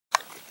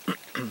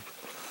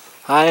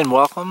Hi and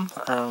welcome.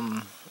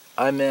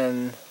 I'm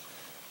in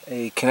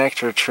a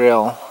connector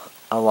trail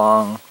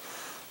along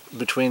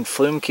between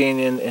Flume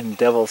Canyon and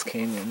Devil's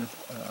Canyon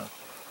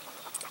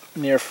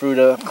near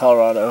Fruita,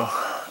 Colorado.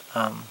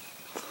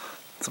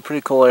 It's a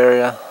pretty cool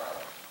area.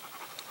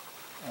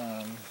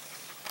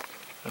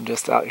 I'm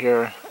just out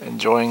here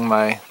enjoying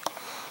my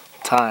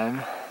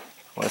time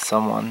with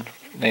someone,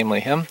 namely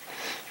him.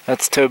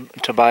 That's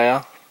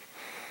Tobiah.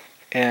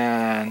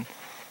 And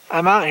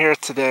I'm out here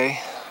today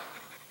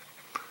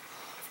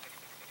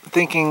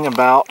thinking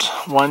about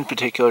one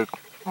particular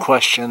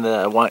question that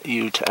I want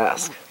you to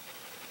ask.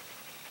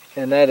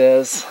 And that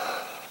is,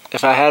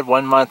 if I had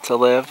 1 month to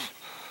live,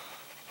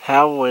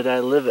 how would I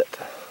live it?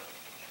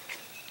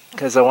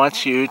 Because I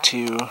want you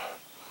to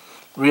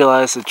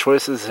realize the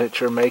choices that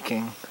you're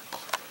making.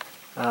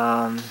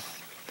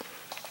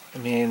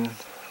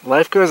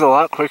 Life goes a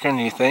lot quicker than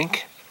you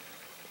think.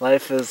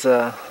 Life is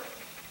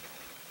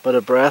but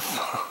a breath.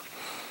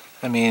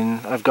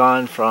 I've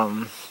gone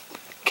from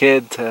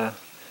kid to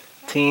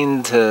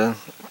teen to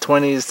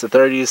 20s to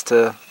 30s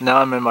to now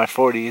I'm in my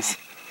 40s,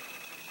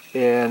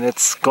 and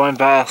it's going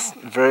past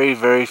very,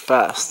 very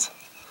fast.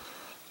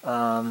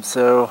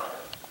 So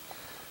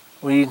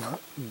we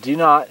do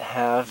not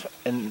have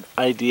an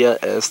idea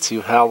as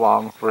to how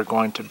long we're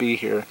going to be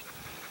here.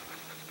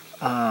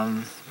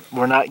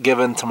 We're not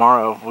given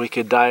tomorrow. We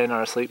could die in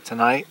our sleep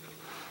tonight,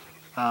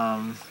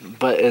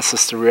 but it's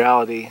just a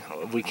reality.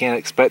 We can't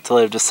expect to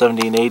live to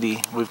 70 and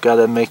 80. We've got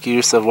to make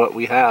use of what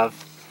we have.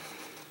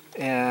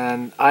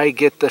 And I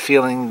get the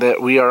feeling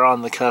that we are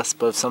on the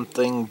cusp of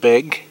something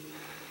big.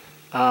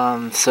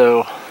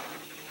 So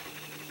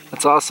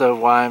that's also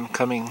why I'm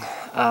coming.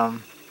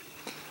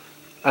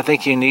 I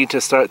think you need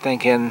to start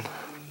thinking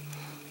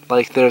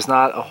like there's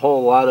not a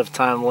whole lot of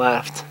time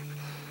left.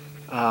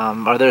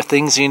 Are there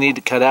things you need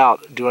to cut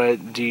out? Do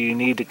you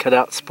need to cut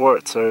out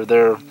sports? Are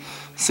there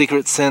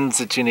secret sins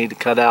that you need to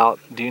cut out?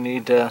 Do you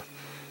need to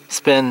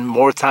spend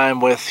more time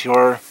with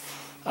your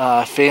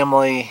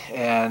family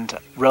and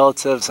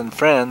relatives and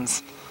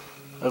friends,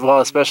 well,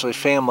 especially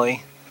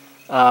family,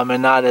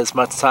 and not as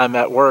much time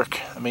at work?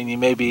 You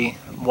may be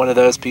one of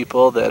those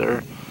people that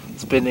are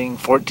spending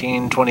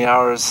 14, 20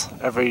 hours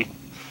every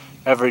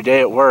day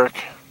at work,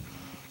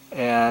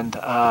 and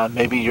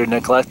maybe you're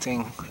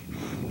neglecting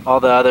all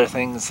the other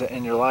things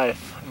in your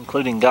life,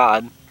 including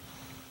God.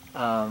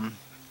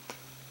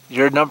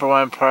 Your number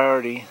one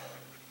priority,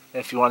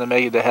 if you want to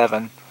make it to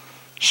heaven,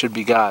 should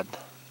be God.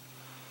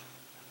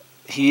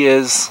 He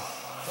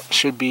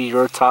should be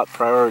your top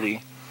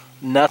priority.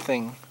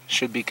 Nothing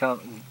should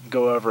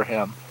go over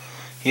him.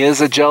 He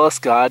is a jealous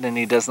God, and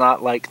he does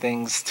not like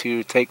things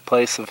to take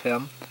place of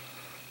him.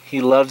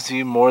 He loves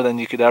you more than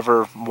you could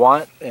ever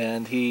want,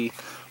 and he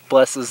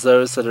blesses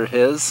those that are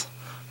his,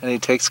 and he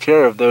takes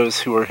care of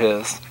those who are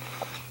his.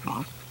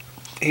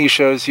 He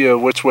shows you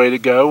which way to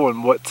go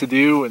and what to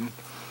do,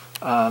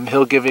 and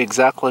he'll give you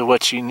exactly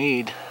what you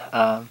need.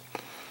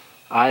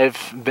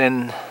 I've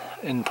been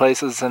in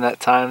places and at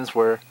times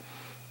where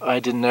I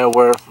didn't know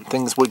where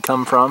things would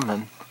come from,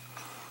 and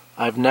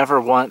I've never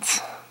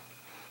once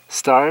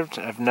starved.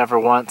 I've never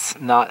once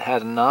not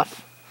had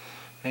enough,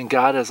 and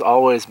God has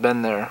always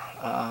been there.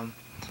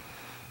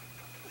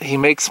 He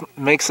makes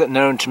it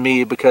known to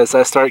me because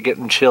I start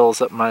getting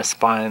chills up my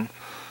spine.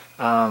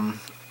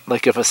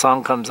 Like if a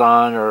song comes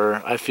on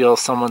or I feel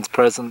someone's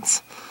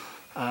presence,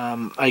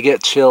 I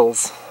get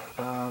chills,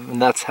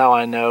 and that's how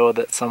I know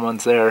that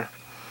someone's there.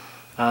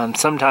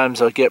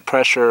 Sometimes I'll get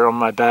pressure on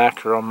my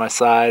back or on my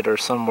side or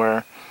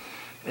somewhere,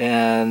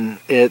 and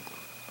it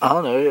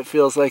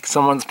feels like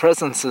someone's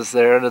presence is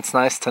there, and it's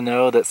nice to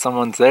know that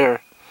someone's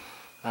there.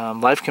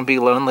 Life can be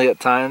lonely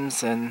at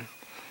times, and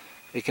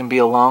it can be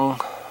a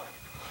long,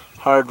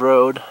 hard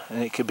road,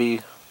 and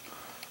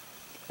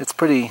it's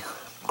pretty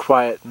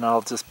quiet, and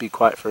I'll just be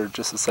quiet for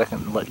just a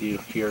second and let you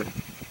hear.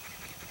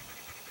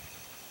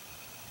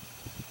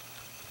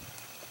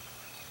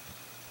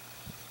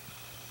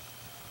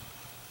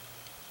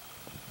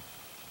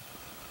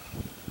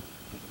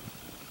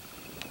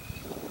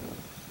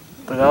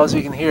 But all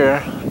you can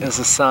hear is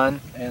the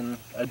sun and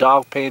a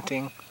dog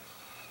painting.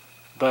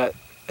 But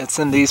it's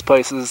in these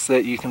places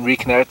that you can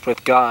reconnect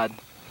with God.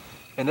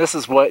 And this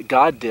is what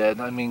God did.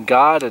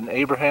 God and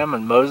Abraham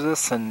and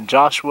Moses and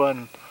Joshua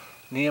and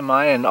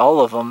Nehemiah and all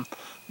of them,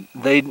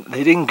 they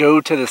didn't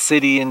go to the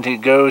city and to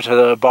go to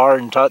the bar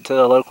and talk to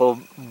the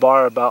local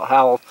bar about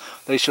how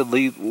they should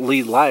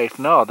lead life.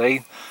 No,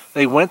 they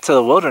went to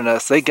the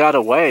wilderness. They got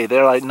away.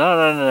 They're like,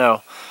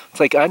 no. It's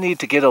like, I need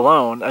to get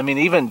alone.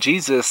 Even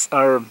Jesus,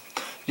 or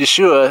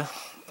Yeshua,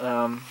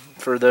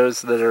 for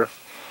those that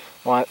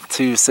want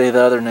to say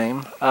the other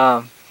name,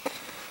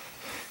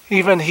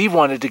 even he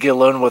wanted to get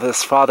alone with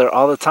his Father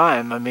all the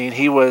time.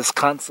 He was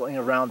constantly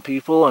around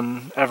people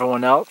and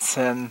everyone else,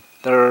 and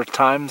there are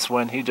times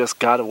when he just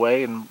got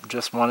away and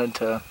just wanted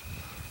to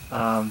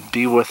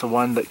be with the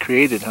one that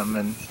created him.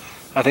 And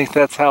I think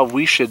that's how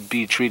we should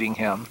be treating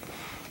him.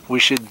 We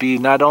should be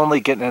not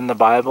only getting in the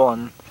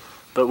Bible,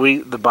 but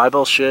the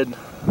Bible should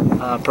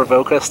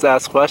provoke us to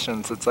ask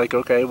questions. It's like,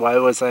 okay, why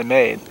was I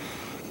made?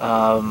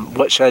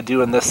 What should I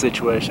do in this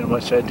situation?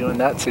 What should I do in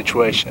that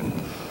situation?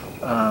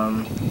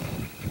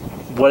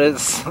 What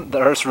is the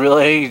Earth's real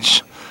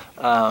age?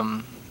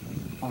 How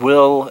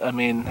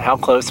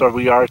close are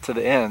we to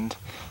the end?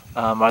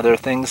 Are there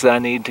things that I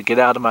need to get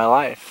out of my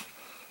life?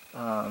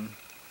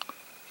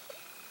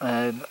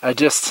 And I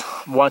just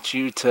want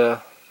you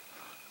to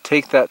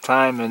take that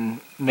time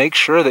and make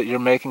sure that you're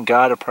making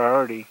God a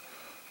priority.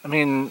 I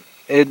mean,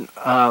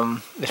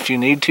 if you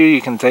need to,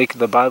 you can take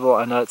the Bible.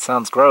 I know it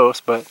sounds gross,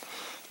 but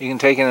you can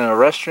take it in a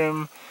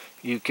restroom.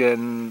 You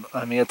can,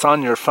 it's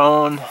on your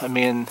phone.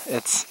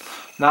 It's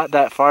not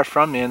that far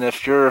from you. And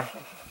if you're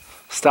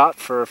stopped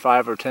for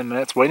 5 or 10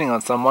 minutes waiting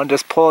on someone,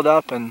 just pull it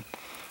up and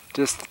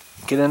just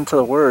get into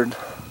the Word.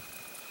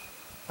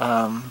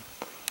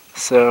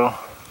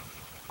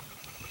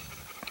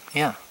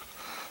 Yeah.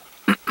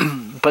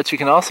 But you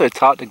can also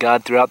talk to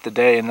God throughout the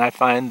day, and I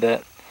find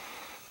that,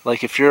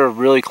 like, if you're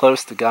really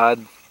close to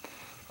God,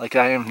 like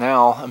I am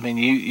now,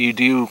 you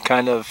do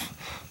kind of,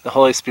 the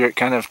Holy Spirit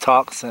kind of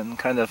talks and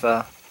kind of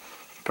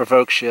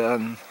provokes you,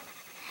 and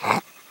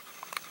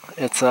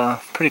it's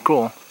pretty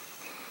cool.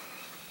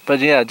 But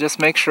yeah, just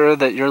make sure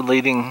that you're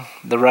leading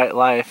the right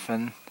life,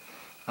 and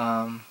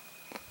are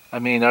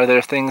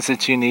there things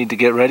that you need to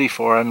get ready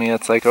for?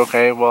 It's like,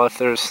 okay, well, if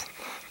there's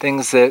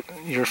things that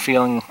you're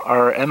feeling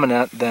are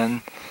imminent,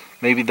 then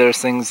maybe there's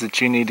things that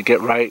you need to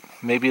get right.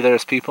 Maybe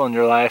there's people in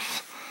your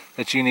life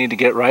that you need to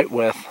get right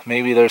with.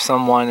 Maybe there's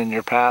someone in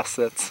your past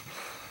that's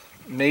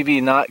maybe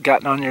not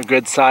gotten on your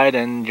good side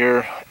and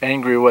you're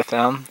angry with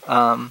them.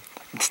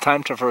 It's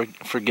time to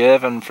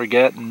forgive and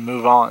forget and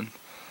move on.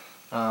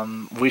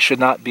 We should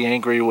not be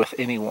angry with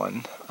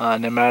anyone,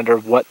 no matter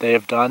what they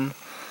have done.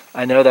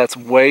 I know that's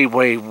way,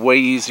 way, way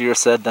easier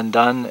said than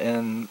done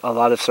in a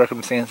lot of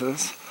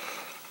circumstances.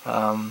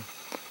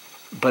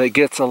 But it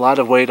gets a lot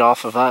of weight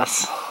off of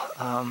us.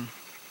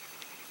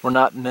 We're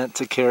not meant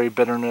to carry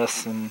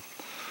bitterness and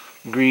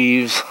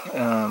grieve.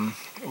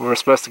 We're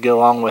supposed to get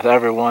along with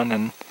everyone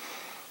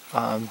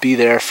and be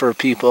there for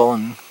people.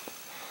 And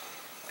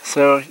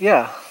so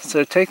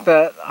take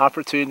that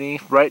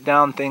opportunity, write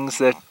down things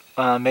that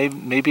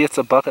maybe it's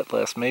a bucket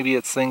list, maybe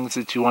it's things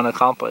that you want to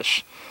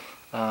accomplish.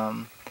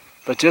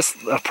 But just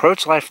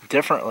approach life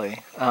differently.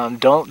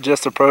 Don't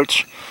just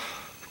approach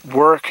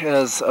work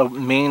as a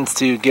means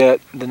to get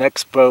the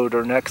next boat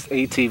or next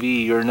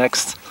ATV or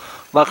next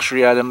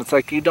luxury item. It's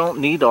like, you don't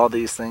need all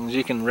these things.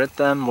 You can rent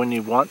them when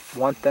you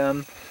want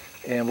them.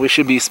 And we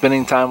should be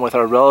spending time with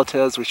our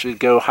relatives. We should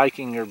go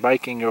hiking or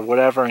biking or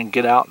whatever and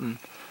get out and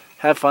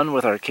have fun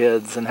with our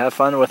kids and have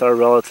fun with our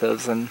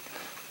relatives. And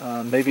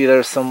maybe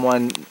there's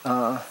someone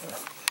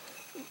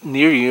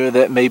near you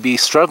that may be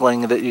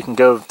struggling that you can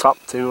go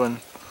talk to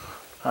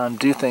and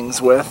do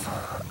things with.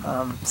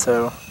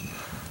 So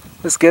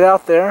just get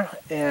out there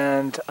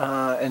and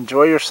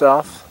enjoy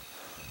yourself.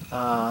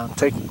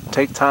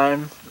 Take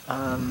time.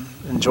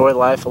 Enjoy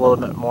life a little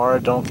bit more.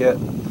 Don't get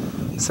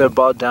so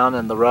bogged down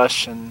in the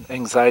rush and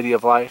anxiety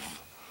of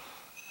life.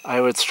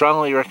 I would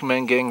strongly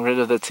recommend getting rid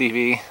of the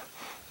TV.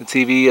 The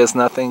TV is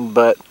nothing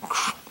but...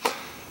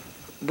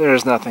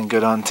 There's nothing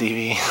good on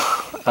TV.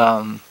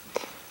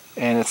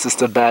 And it's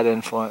just a bad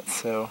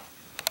influence.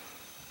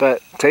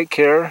 But take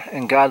care,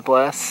 and God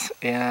bless,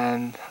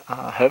 and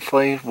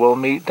hopefully we'll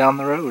meet down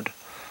the road.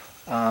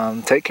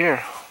 Take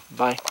care.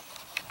 Bye.